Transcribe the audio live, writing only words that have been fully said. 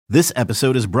This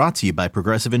episode is brought to you by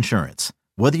Progressive Insurance.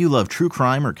 Whether you love true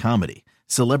crime or comedy,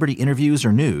 celebrity interviews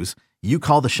or news, you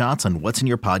call the shots on what's in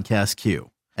your podcast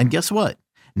queue. And guess what?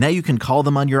 Now you can call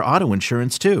them on your auto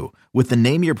insurance too with the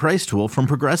Name Your Price tool from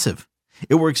Progressive.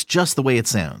 It works just the way it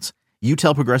sounds. You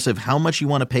tell Progressive how much you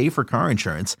want to pay for car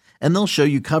insurance, and they'll show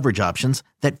you coverage options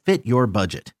that fit your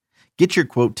budget. Get your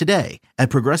quote today at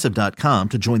Progressive.com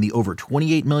to join the over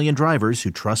 28 million drivers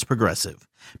who trust Progressive.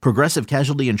 Progressive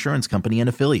Casualty Insurance Company and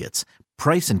Affiliates.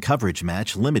 Price and coverage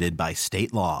match limited by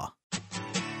state law.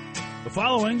 The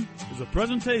following is a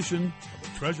presentation of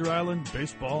the Treasure Island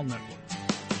Baseball Network.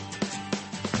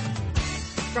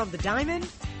 From the diamond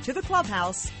to the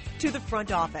clubhouse to the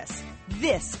front office,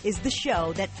 this is the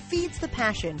show that feeds the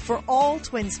passion for all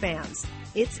Twins fans.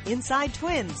 It's Inside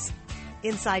Twins.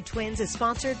 Inside Twins is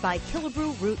sponsored by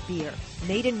Killebrew Root Beer,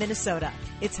 made in Minnesota.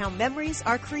 It's how memories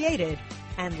are created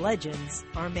and legends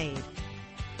are made.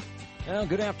 Well,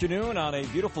 good afternoon on a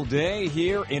beautiful day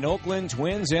here in Oakland.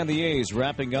 Twins and the A's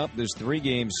wrapping up this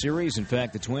three-game series. In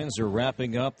fact, the Twins are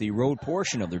wrapping up the road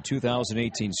portion of their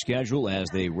 2018 schedule as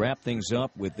they wrap things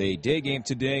up with a day game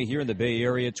today here in the Bay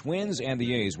Area. Twins and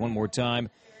the A's one more time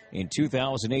in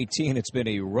 2018. It's been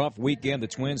a rough weekend. The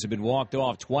Twins have been walked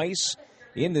off twice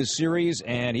in this series,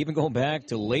 and even going back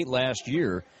to late last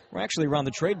year, or actually around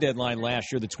the trade deadline last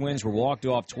year, the Twins were walked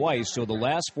off twice. So the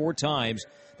last four times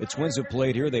the Twins have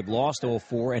played here, they've lost all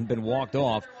four and been walked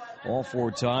off all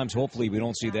four times. Hopefully we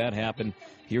don't see that happen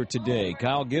here today.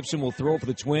 Kyle Gibson will throw for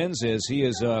the Twins as he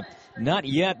is not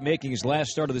yet making his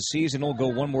last start of the season. He'll go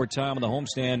one more time on the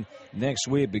homestand next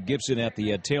week, but Gibson at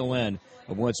the tail end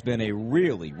of what's been a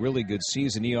really, really good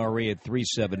season. ERA at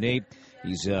 3.78.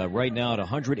 He's right now at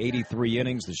 183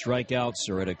 innings. The strikeouts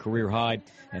are at a career high,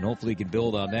 and hopefully he can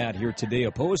build on that here today.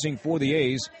 Opposing for the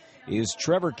A's is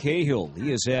Trevor Cahill.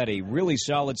 He has had a really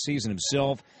solid season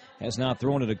himself. Has not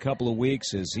thrown in a couple of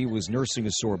weeks as he was nursing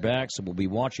a sore back, so we'll be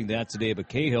watching that today. But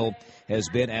Cahill has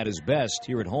been at his best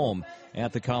here at home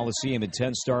at the Coliseum in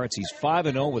 10 starts. He's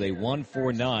 5-0 with a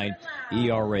 1.49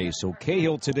 ERA. So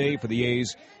Cahill today for the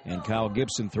A's and Kyle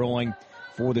Gibson throwing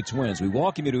for the Twins. We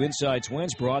welcome you to Inside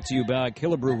Twins, brought to you by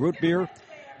Killebrew Root Beer.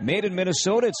 Made in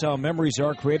Minnesota, it's how memories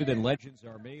are created and legends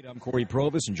are made. I'm Corey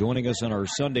Provis, and joining us on our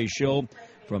Sunday show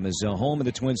from his home in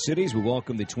the Twin Cities, we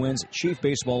welcome the Twins' Chief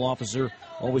Baseball Officer.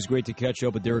 Always great to catch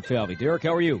up with Derek Falvey. Derek,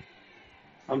 how are you?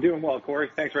 I'm doing well, Corey.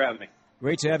 Thanks for having me.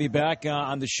 Great to have you back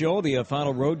on the show, the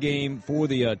final road game for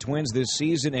the Twins this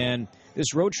season. And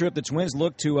this road trip, the Twins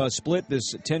look to split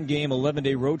this 10-game,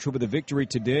 11-day road trip with a victory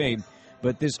today.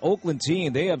 But this Oakland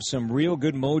team, they have some real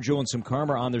good mojo and some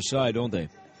karma on their side, don't they?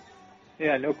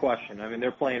 Yeah, no question. I mean,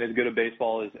 they're playing as good a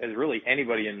baseball as really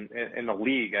anybody in the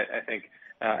league. I think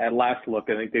at last look,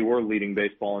 I think they were leading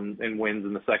baseball in wins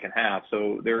in the second half.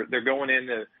 So they're going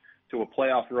into a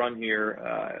playoff run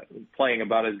here, playing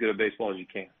about as good a baseball as you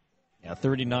can. Yeah,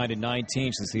 39-19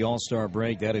 since the All-Star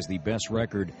break. That is the best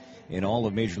record in all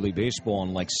of Major League Baseball,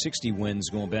 and like 60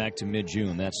 wins going back to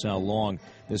mid-June. That's how long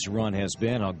this run has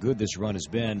been, how good this run has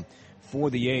been for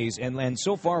the A's. And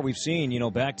so far we've seen,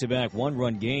 back-to-back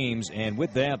one-run games, and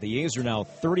with that, the A's are now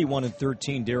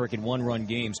 31-13, Derek, in one-run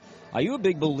games. Are you a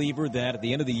big believer that at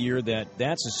the end of the year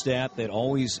that's a stat that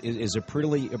always is a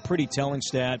pretty telling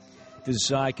stat to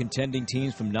decide contending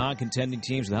teams from non-contending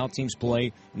teams and how teams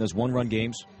play in those one-run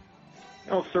games?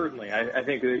 Oh, certainly. I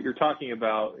think that you're talking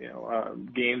about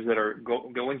games that are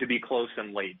going to be close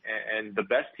and late, and the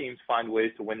best teams find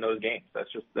ways to win those games.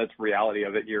 That's reality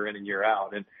of it year in and year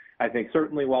out. And I think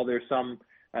certainly while there's some,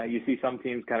 you see some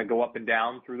teams kind of go up and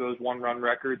down through those one-run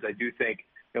records. I do think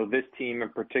this team in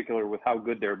particular, with how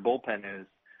good their bullpen is,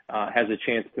 has a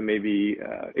chance to maybe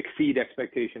exceed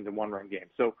expectations in one-run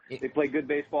games. So they play good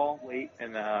baseball late,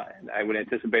 and I would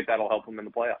anticipate that'll help them in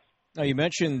the playoffs. Now, you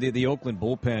mentioned the Oakland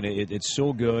bullpen. It's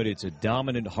so good. It's a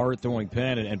dominant, hard-throwing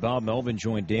pen. And Bob Melvin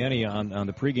joined Danny on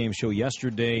the pregame show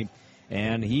yesterday,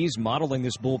 and he's modeling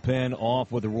this bullpen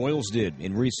off what the Royals did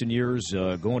in recent years,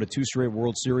 going to 2 straight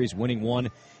World Series, winning one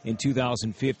in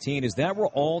 2015. Is that where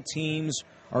all teams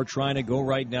are trying to go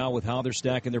right now with how they're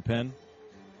stacking their pen?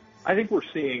 I think we're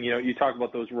seeing, you talk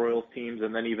about those Royals teams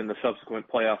and then even the subsequent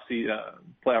playoff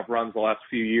runs the last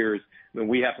few years. I mean,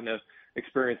 we happen to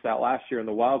experienced that last year in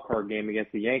the wild card game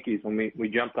against the Yankees when we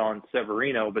jumped on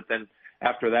Severino, but then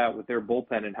after that with their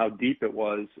bullpen and how deep it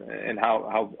was and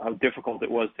how difficult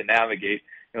it was to navigate,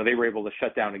 they were able to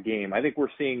shut down a game. I think we're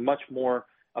seeing much more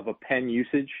of a pen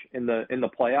usage in the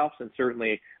playoffs, and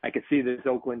certainly I could see this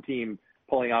Oakland team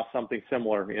pulling off something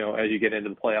similar, as you get into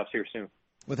the playoffs here soon.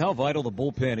 With how vital the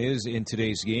bullpen is in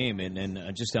today's game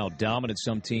and just how dominant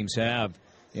some teams have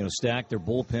stack their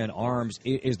bullpen arms.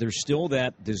 Is there still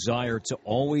that desire to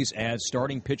always add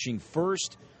starting pitching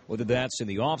first, whether that's in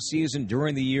the offseason,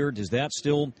 during the year? Does that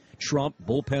still trump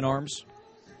bullpen arms?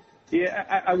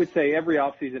 Yeah, I would say every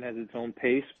offseason has its own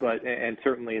pace, and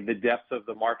certainly the depth of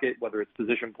the market, whether it's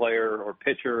position player or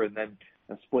pitcher, and then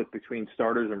a split between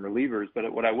starters and relievers.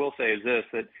 But what I will say is this,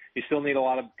 that you still need a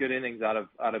lot of good innings out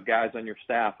of guys on your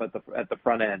staff at the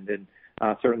front end. And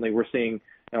certainly we're seeing,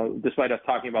 despite us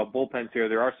talking about bullpens here,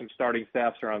 there are some starting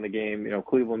staffs around the game,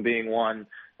 Cleveland being one,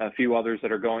 a few others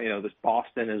that are going, this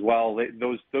Boston as well.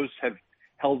 Those have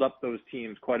held up those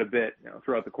teams quite a bit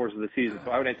throughout the course of the season. So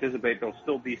I would anticipate there'll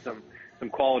still be some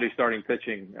quality starting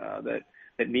pitching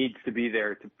that needs to be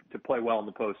there to play well in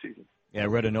the postseason. Yeah, I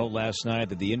read a note last night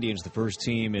that the Indians, the first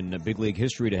team in big league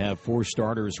history to have 4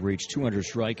 starters reach 200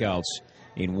 strikeouts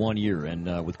in 1 year.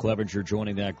 And with Clevenger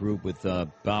joining that group with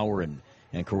Bauer and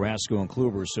Carrasco and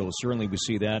Kluber. So certainly we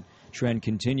see that trend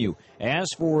continue. As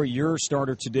for your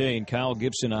starter today, and Kyle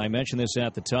Gibson, I mentioned this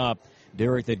at the top,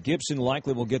 Derek, that Gibson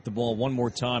likely will get the ball one more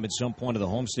time at some point of the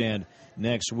homestand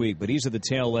next week. But he's at the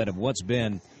tail end of what's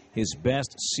been his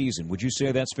best season. Would you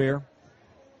say that's fair?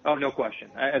 Oh, no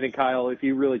question. I think, Kyle, if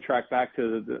you really track back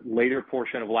to the later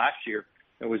portion of last year,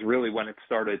 it was really when it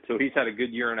started. So he's had a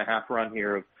good year and a half run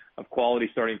here of quality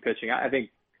starting pitching. I think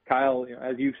Kyle,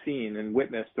 as you've seen and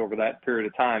witnessed over that period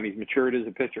of time, he's matured as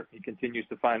a pitcher. He continues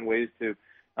to find ways to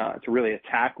really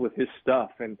attack with his stuff.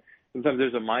 And sometimes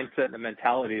there's a mindset and a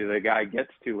mentality that a guy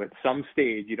gets to at some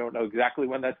stage. You don't know exactly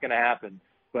when that's going to happen,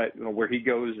 but where he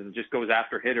goes and just goes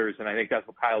after hitters. And I think that's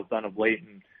what Kyle's done of late,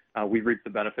 and we've reaped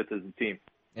the benefits as a team.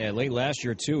 Yeah, late last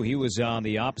year, too, he was on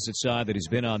the opposite side that he's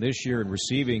been on this year and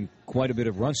receiving quite a bit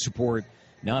of run support.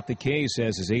 Not the case,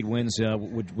 as his 8 wins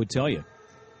would tell you.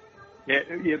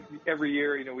 Yeah, every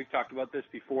year, we've talked about this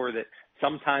before, that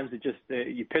sometimes it just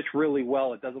you pitch really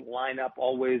well. It doesn't line up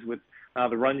always with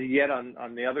the runs you get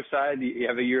on the other side. You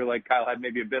have a year like Kyle had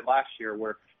maybe a bit last year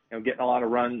where getting a lot of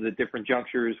runs at different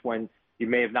junctures when you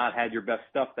may have not had your best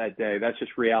stuff that day. That's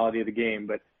just reality of the game.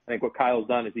 But I think what Kyle's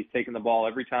done is he's taken the ball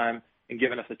every time and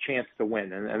given us a chance to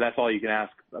win, and that's all you can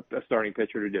ask a starting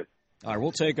pitcher to do. All right,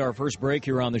 we'll take our first break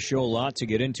here on the show. A lot to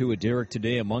get into with Derek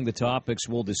today. Among the topics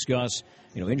we'll discuss,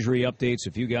 injury updates.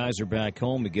 A few guys are back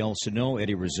home. Miguel Sano,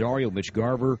 Eddie Rosario, Mitch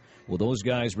Garver. Will those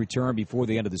guys return before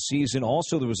the end of the season?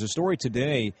 Also, there was a story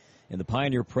today in the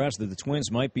Pioneer Press that the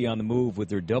Twins might be on the move with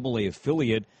their AA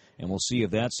affiliate, and we'll see if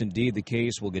that's indeed the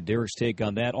case. We'll get Derek's take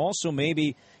on that. Also,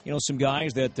 maybe, some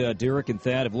guys that Derek and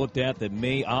Thad have looked at that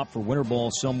may opt for winter ball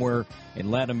somewhere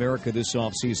in Latin America this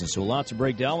offseason. So a lot to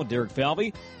break down with Derek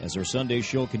Falvey as our Sunday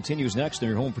show continues next on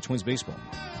your home for Twins baseball.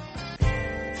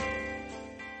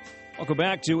 Welcome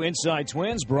back to Inside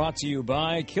Twins, brought to you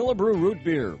by Killebrew Root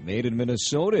Beer. Made in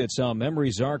Minnesota, it's how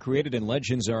memories are created and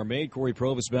legends are made. Corey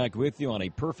Provis back with you on a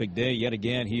perfect day yet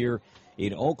again here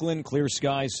in Oakland. Clear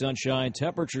skies, sunshine,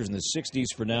 temperatures in the 60s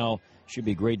for now. Should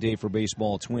be a great day for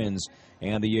baseball, Twins,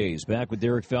 and the A's. Back with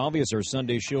Derek Falvey as our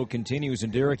Sunday show continues.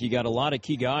 And, Derek, you got a lot of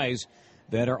key guys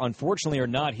that are unfortunately are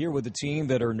not here with the team,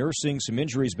 that are nursing some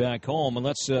injuries back home. And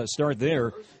let's start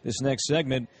there, this next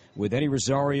segment, with Eddie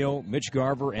Rosario, Mitch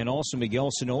Garver, and also Miguel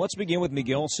Sano. Let's begin with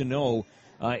Miguel Sano.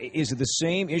 Is it the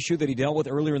same issue that he dealt with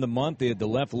earlier in the month, the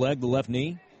left leg, the left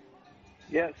knee?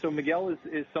 Yeah, so Miguel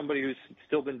is somebody who's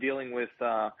still been dealing with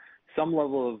some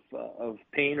level of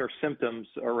pain or symptoms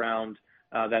around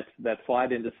that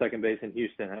slide into second base in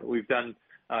Houston. We've done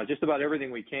just about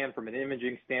everything we can from an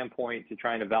imaging standpoint to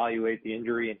try and evaluate the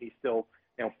injury, and he still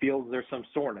feels there's some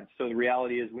soreness. So the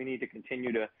reality is we need to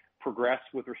continue to progress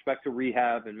with respect to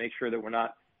rehab and make sure that we're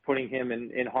not putting him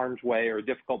in harm's way or a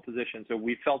difficult position. So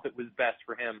we felt it was best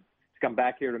for him to come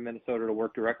back here to Minnesota to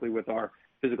work directly with our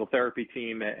physical therapy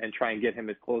team and try and get him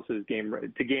as close as game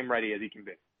ready as he can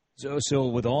be. So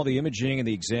with all the imaging and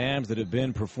the exams that have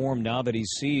been performed, now that he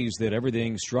sees that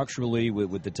everything structurally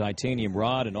with the titanium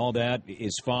rod and all that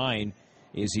is fine,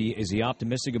 is he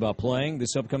optimistic about playing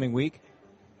this upcoming week?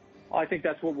 Well, I think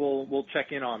that's what we'll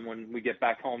check in on when we get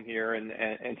back home here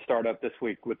and start up this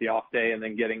week with the off day and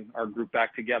then getting our group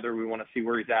back together. We want to see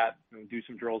where he's at, do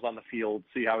some drills on the field,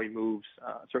 see how he moves,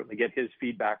 certainly get his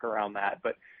feedback around that.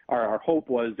 But our hope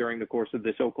was during the course of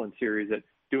this Oakland series that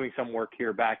doing some work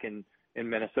here back in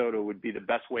Minnesota would be the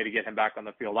best way to get him back on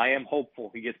the field. I am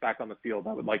hopeful he gets back on the field.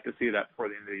 I would like to see that before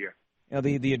the end of the year. Now,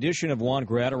 the addition of Juan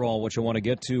Gratterall, which I want to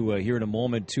get to here in a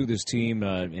moment, to this team,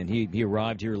 and he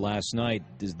arrived here last night.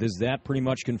 Does that pretty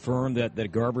much confirm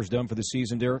that Garver's done for the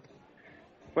season, Derek?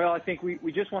 Well, I think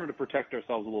we just wanted to protect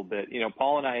ourselves a little bit.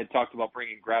 Paul and I had talked about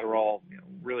bringing Gratterall,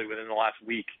 really within the last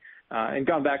week, and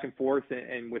gone back and forth.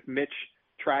 And with Mitch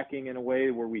tracking in a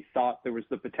way where we thought there was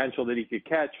the potential that he could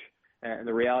catch, and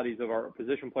the realities of our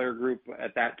position player group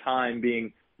at that time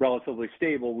being relatively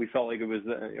stable, we felt like it was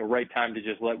a right time to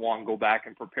just let Juan go back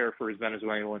and prepare for his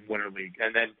Venezuelan Winter League.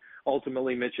 And then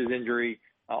ultimately Mitch's injury,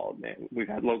 we've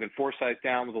had Logan Forsythe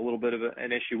down with a little bit of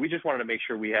an issue. We just wanted to make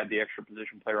sure we had the extra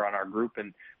position player on our group,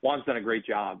 and Juan's done a great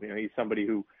job. He's somebody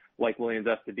who, like Willians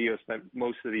Astudillo, spent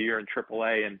most of the year in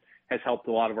AAA and has helped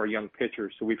a lot of our young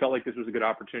pitchers. So we felt like this was a good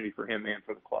opportunity for him and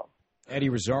for the club. Eddie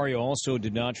Rosario also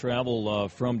did not travel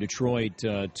from Detroit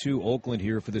to Oakland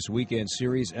here for this weekend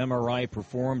series. MRI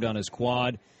performed on his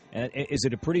quad. Is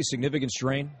it a pretty significant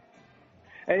strain?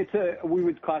 We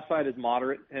would classify it as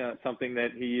moderate, something that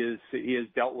he has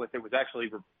dealt with. It was actually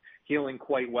healing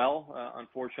quite well.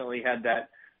 Unfortunately, he had that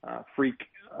freak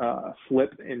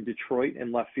slip in Detroit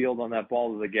in left field on that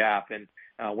ball to the gap. And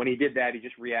when he did that, he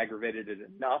just re-aggravated it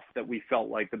enough that we felt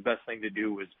like the best thing to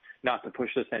do was not to push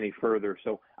this any further.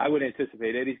 So I would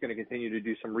anticipate Eddie's going to continue to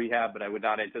do some rehab, but I would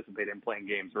not anticipate him playing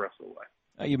games the rest of the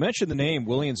way. You mentioned the name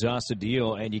Willians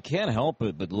Astudillo, and you can't help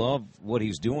it but love what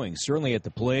he's doing, certainly at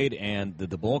the plate, and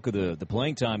the bulk of the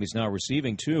playing time he's now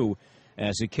receiving, too,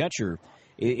 as a catcher.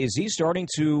 Is he starting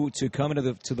to come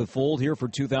into the fold here for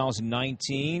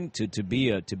 2019 to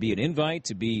be an invite,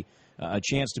 to be a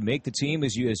chance to make the team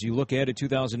as you look ahead at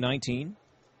 2019?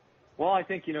 Well, I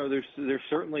think there's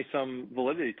certainly some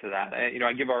validity to that.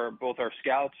 I give both our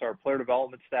scouts, our player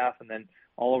development staff, and then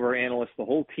all of our analysts, the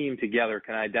whole team together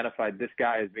can identify this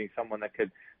guy as being someone that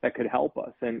could help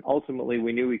us. And ultimately,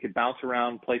 we knew he could bounce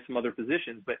around, play some other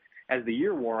positions. But as the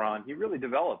year wore on, he really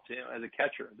developed as a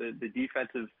catcher. The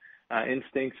defensive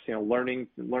instincts, learning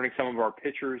some of our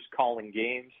pitchers, calling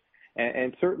games,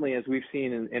 and certainly as we've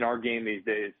seen in our game these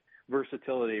days,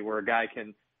 versatility where a guy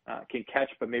can catch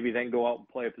but maybe then go out and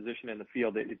play a position in the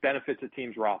field. It benefits a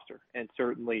team's roster, and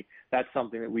certainly that's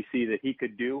something that we see that he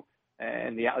could do,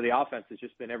 and the offense has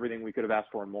just been everything we could have asked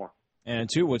for and more. And,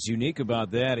 too, what's unique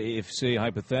about that, if, say,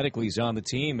 hypothetically he's on the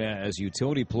team as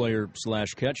utility player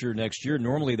 / catcher next year,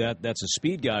 normally that's a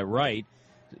speed guy, right?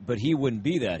 But he wouldn't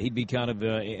be that. He'd be kind of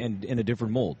in a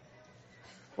different mold.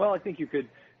 Well, I think you could,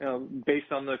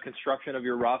 based on the construction of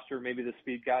your roster, maybe the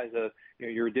speed guy is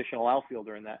your additional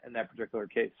outfielder in that particular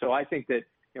case. So I think that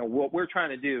what we're trying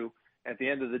to do at the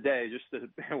end of the day,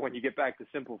 when you get back to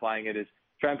simplifying it, is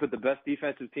try and put the best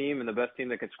defensive team and the best team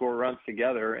that can score runs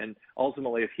together. And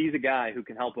ultimately, if he's a guy who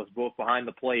can help us both behind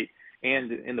the plate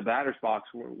and in the batter's box,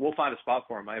 we'll find a spot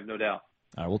for him. I have no doubt.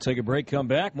 All right, we'll take a break, come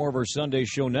back. More of our Sunday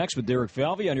show next with Derek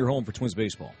Falvey on your home for Twins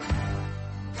baseball.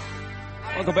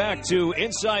 Welcome back to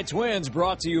Inside Twins,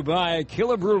 brought to you by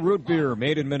Killebrew Root Beer,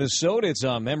 made in Minnesota. It's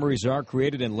memories are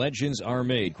created and legends are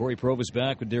made. Corey Provis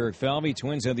back with Derek Falvey.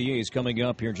 Twins and the A's coming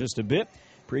up here in just a bit.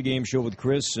 Pre-game show with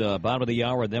Chris, bottom of the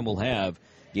hour, and then we'll have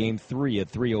Game 3 at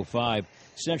 3:05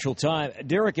 Central Time.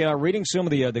 Derek, reading some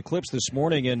of the clips this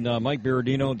morning, and Mike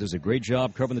Berardino does a great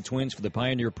job covering the Twins for the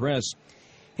Pioneer Press.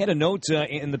 Had a note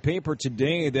in the paper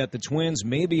today that the Twins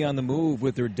may be on the move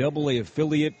with their AA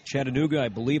affiliate, Chattanooga. I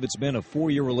believe it's been a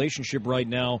 4-year relationship right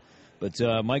now. But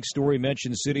Mike's story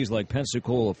mentioned cities like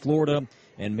Pensacola, Florida,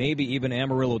 and maybe even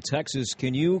Amarillo, Texas.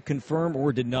 Can you confirm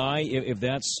or deny if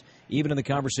that's even in the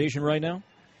conversation right now?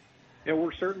 Yeah,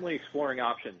 we're certainly exploring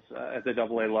options at the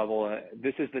AA level.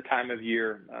 This is the time of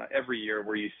year, every year,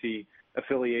 where you see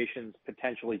affiliations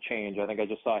potentially change. I think I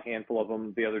just saw a handful of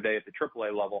them the other day at the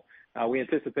AAA level. We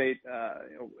anticipate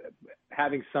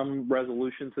having some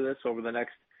resolution to this over the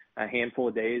next handful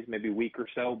of days, maybe a week or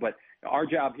so. But our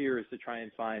job here is to try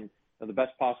and find the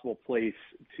best possible place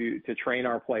to train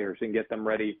our players and get them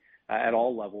ready at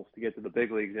all levels to get to the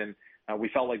big leagues. And we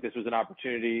felt like this was an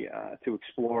opportunity to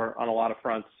explore on a lot of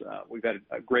fronts. We've had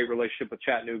a great relationship with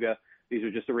Chattanooga. These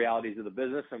are just the realities of the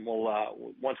business, and we'll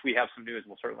once we have some news,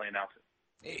 we'll certainly announce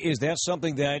it. Is that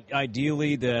something that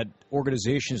ideally that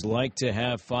organizations like to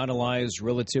have finalized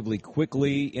relatively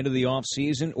quickly into the off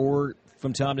season, or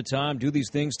from time to time do these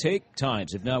things take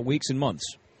times, if not weeks and months?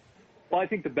 Well, I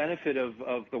think the benefit of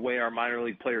the way our minor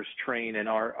league players train in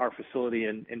our facility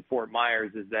in Fort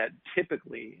Myers is that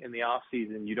typically in the off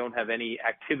season you don't have any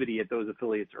activity at those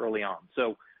affiliates early on.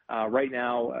 So right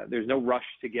now there's no rush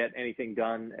to get anything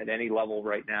done at any level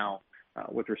right now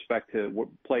with respect to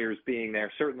players being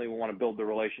there. Certainly we want to build the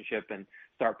relationship and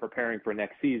start preparing for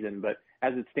next season. But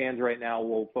as it stands right now,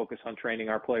 we'll focus on training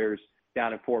our players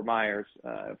down in Fort Myers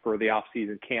for the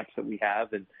off-season camps that we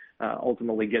have, and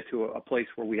ultimately get to a place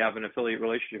where we have an affiliate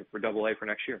relationship for AA for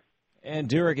next year. And,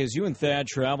 Derek, as you and Thad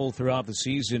travel throughout the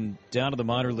season down to the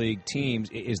minor league teams,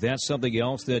 is that something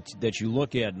else that you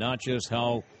look at, not just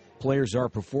how players are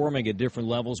performing at different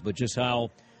levels, but just how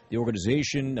the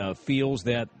organization feels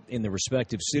that in the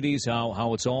respective cities,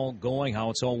 how it's all going, how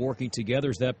it's all working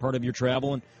together? Is that part of your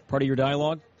travel and part of your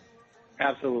dialogue?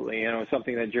 Absolutely.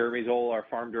 Something that Jeremy Zoll, our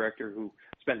farm director, who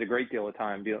spends a great deal of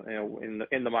time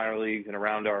in the minor leagues and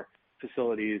around our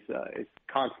facilities, is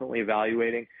constantly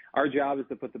evaluating. Our job is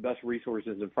to put the best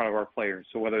resources in front of our players.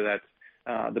 So whether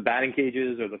that's the batting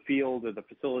cages or the field or the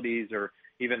facilities or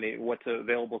even what's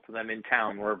available to them in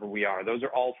town, wherever we are, those are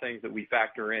all things that we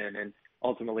factor in. And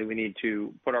ultimately, we need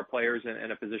to put our players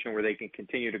in a position where they can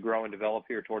continue to grow and develop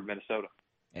here toward Minnesota.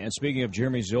 And speaking of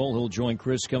Jeremy Zoll, he'll join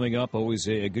Chris coming up. Always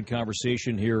a good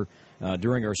conversation here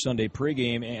during our Sunday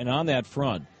pregame. And on that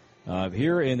front,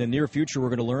 here in the near future, we're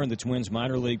going to learn the Twins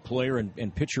minor league player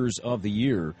and pitchers of the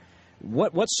year.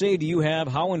 What say do you have?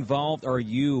 How involved are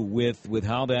you with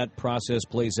how that process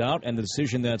plays out and the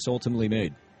decision that's ultimately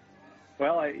made?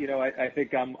 Well, I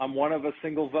think I'm one of a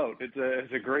single vote.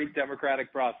 It's a great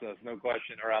democratic process, no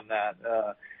question around that.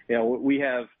 We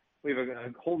have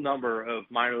a whole number of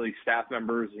minor league staff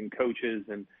members and coaches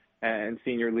and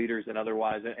senior leaders and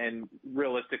otherwise. And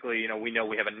realistically, we know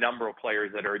we have a number of players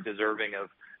that are deserving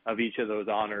of each of those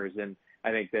honors. And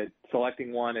I think that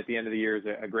selecting one at the end of the year is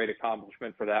a great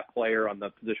accomplishment for that player on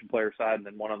the position player side and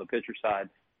then one on the pitcher side.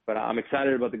 But I'm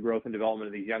excited about the growth and development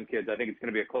of these young kids. I think it's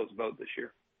going to be a close vote this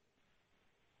year.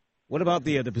 What about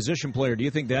the position player? Do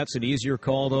you think that's an easier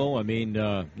call, though? I mean,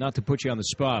 not to put you on the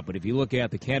spot, but if you look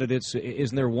at the candidates,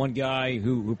 isn't there one guy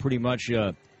who pretty much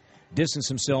distanced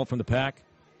himself from the pack?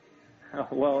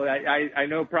 Well, I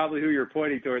know probably who you're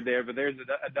pointing toward there, but there's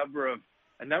a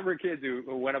number of kids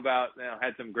who went about,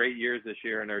 had some great years this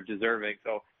year and are deserving.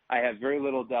 So I have very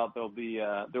little doubt there'll be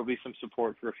some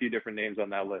support for a few different names on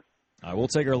that list. We'll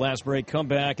take our last break, come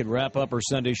back, and wrap up our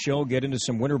Sunday show, get into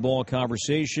some winter ball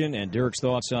conversation and Derek's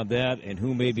thoughts on that and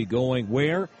who may be going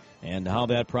where and how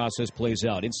that process plays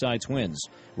out. Inside Twins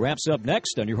wraps up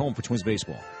next on your home for Twins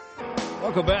baseball.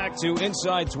 Welcome back to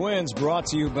Inside Twins, brought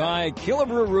to you by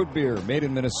Killebrew Root Beer, made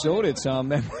in Minnesota. It's how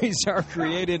memories are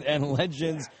created and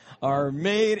legends are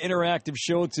made. Interactive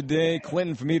show today.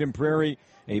 Clinton from Eden Prairie,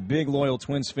 a big loyal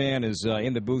Twins fan, is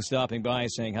in the booth stopping by,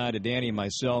 saying hi to Danny and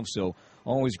myself. So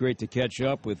always great to catch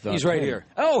up with. He's right here.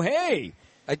 Oh, hey.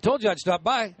 I told you I'd stop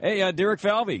by. Hey, Derek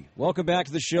Falvey, welcome back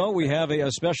to the show. We have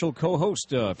a special co-host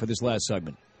for this last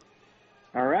segment.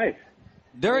 All right.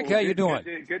 Derek, how you doing?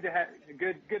 Good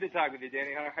to talk with you,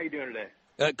 Danny. How you doing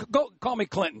today? Go call me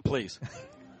Clinton, please.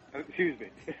 Excuse me.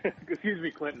 Excuse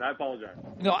me, Clinton. I apologize.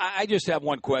 No, I just have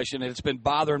one question, and it's been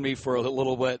bothering me for a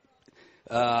little bit.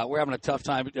 We're having a tough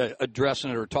time addressing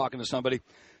it or talking to somebody.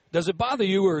 Does it bother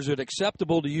you, or is it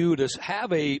acceptable to you to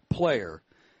have a player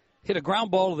hit a ground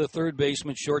ball to the third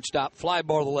baseman, shortstop, fly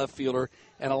ball to the left fielder,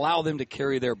 and allow them to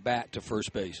carry their bat to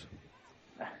first base?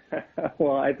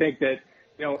 Well, I think that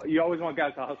you always want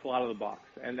guys to hustle out of the box,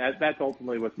 and that's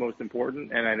ultimately what's most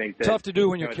important. And I think that, tough to do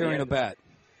when you're carrying a bat.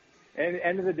 At the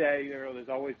end of the day, there's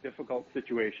always difficult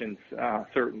situations,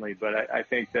 certainly. But I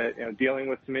think that dealing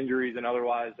with some injuries and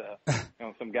otherwise,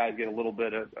 some guys get a little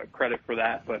bit of credit for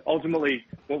that. But ultimately,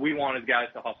 what we want is guys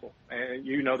to hustle, and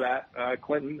you know that,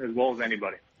 Clinton, as well as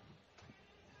anybody.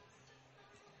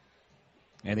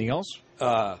 Anything else?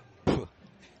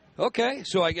 Okay,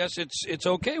 so I guess it's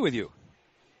okay with you.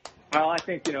 Well, I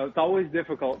think it's always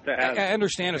difficult to have. I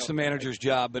understand it's the manager's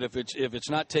job, but if it's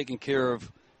not taken care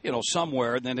of,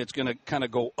 somewhere, then it's going to kind of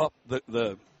go up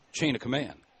the chain of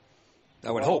command.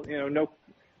 I would hope.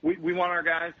 We want our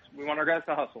guys. We want our guys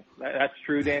to hustle. That's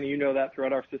true, Danny. You know that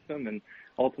throughout our system, and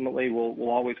ultimately, we'll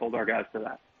always hold our guys to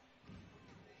that.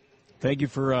 Thank you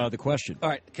for the question. All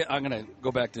right, I'm going to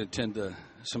go back to attend to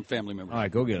some family members. All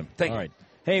right, go get them. Thank you. All right.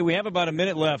 Hey, we have about a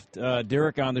minute left,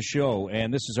 Derek, on the show,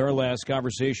 and this is our last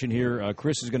conversation here.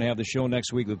 Chris is going to have the show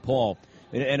next week with Paul.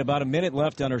 And about a minute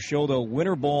left on our show, though,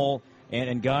 winter ball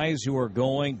and guys who are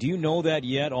going. Do you know that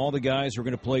yet, all the guys who are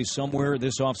going to play somewhere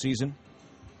this offseason?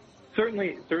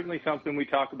 Certainly something we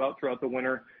talk about throughout the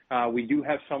winter. We do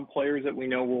have some players that we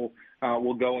know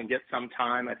will go and get some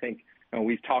time. I think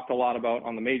we've talked a lot about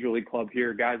on the Major League club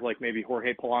here, guys like maybe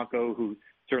Jorge Polanco, who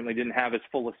certainly didn't have as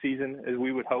full a season as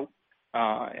we would hope.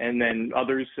 And then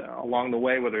others along the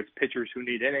way, whether it's pitchers who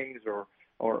need innings or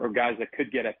guys that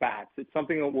could get at bats. It's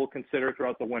something that we'll consider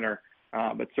throughout the winter,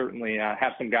 but certainly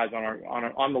have some guys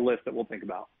on the list that we'll think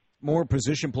about. More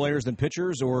position players than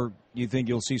pitchers, or do you think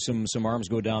you'll see some arms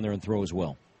go down there and throw as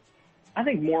well? I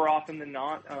think more often than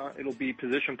not, it'll be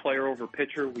position player over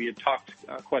pitcher. We had talked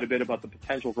quite a bit about the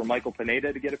potential for Michael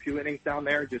Pineda to get a few innings down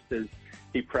there just as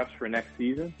he preps for next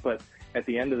season. But at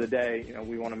the end of the day,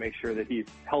 we want to make sure that he's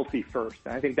healthy first.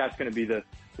 And I think that's going to be the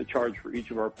charge for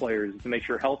each of our players, is to make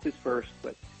sure health is first,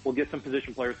 but we'll get some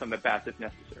position players some at-bats if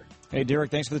necessary. Hey,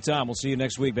 Derek, thanks for the time. We'll see you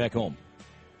next week back home.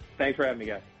 Thanks for having me,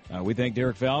 guys. We thank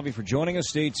Derek Falvey for joining us.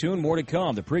 Stay tuned. More to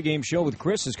come. The pregame show with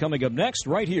Chris is coming up next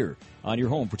right here on your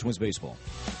home for Twins baseball.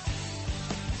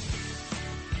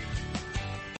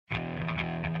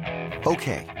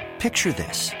 Okay, picture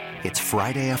this. It's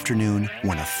Friday afternoon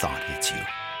when a thought hits you.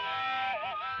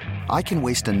 I can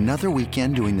waste another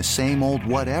weekend doing the same old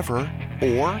whatever,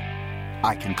 or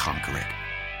I can conquer it.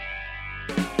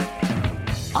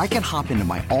 I can hop into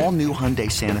my all-new Hyundai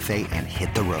Santa Fe and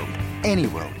hit the road. Any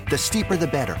road. The steeper, the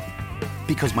better.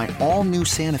 Because my all-new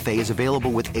Santa Fe is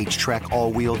available with H-Track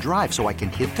all-wheel drive, so I can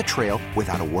hit the trail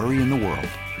without a worry in the world.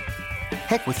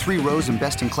 Heck, with 3 rows and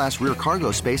best-in-class rear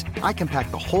cargo space, I can pack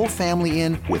the whole family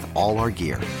in with all our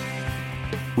gear.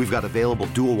 We've got available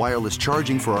dual wireless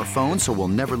charging for our phones, so we'll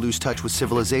never lose touch with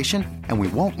civilization, and we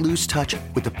won't lose touch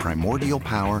with the primordial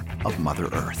power of Mother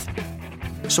Earth.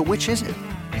 So which is it?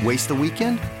 Waste the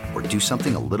weekend or do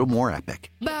something a little more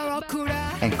epic?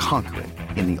 And conquer it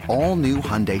in the all-new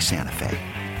Hyundai Santa Fe.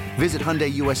 Visit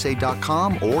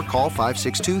HyundaiUSA.com or call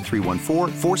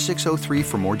 562-314-4603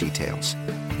 for more details.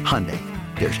 Hyundai,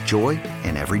 there's joy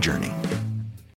in every journey.